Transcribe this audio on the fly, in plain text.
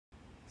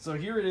So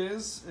here it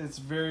is. It's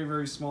very,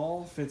 very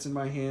small. Fits in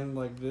my hand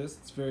like this.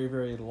 It's very,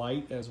 very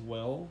light as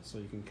well. So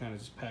you can kind of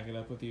just pack it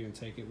up with you and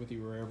take it with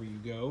you wherever you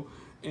go.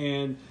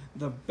 And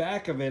the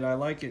back of it, I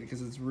like it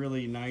because it's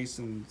really nice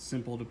and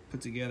simple to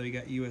put together. You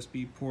got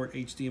USB port,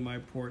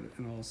 HDMI port,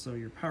 and also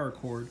your power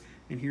cord.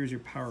 And here's your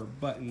power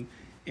button.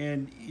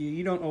 And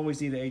you don't always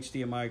need the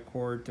HDMI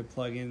cord to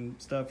plug in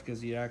stuff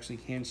because you actually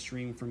can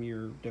stream from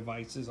your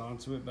devices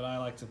onto it. But I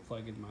like to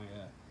plug in my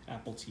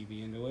Apple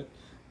TV into it,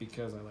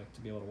 because I like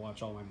to be able to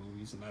watch all my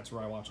movies, and that's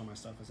where I watch all my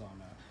stuff is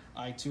on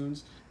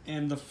iTunes.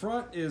 And the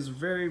front is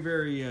very,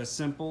 very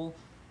simple.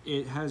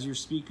 It has your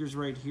speakers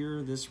right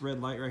here. This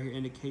red light right here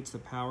indicates the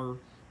power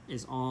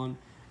is on.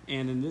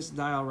 And in this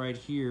dial right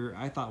here,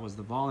 I thought was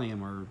the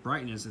volume or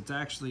brightness. It's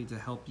actually to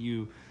help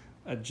you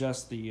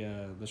adjust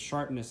the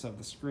sharpness of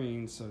the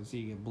screen, so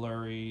you get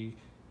blurry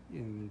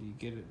and you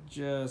get it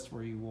just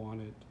where you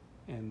want it.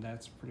 And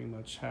that's pretty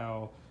much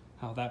how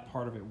that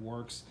part of it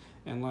works.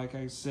 And like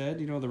I said,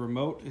 you know, the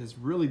remote is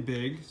really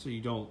big, so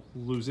you don't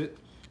lose it,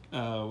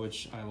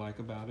 which I like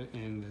about it.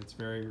 And it's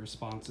very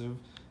responsive,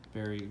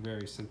 very,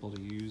 very simple to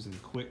use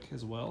and quick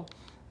as well.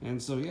 And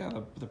so,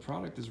 yeah, the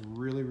product is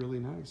really, really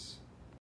nice.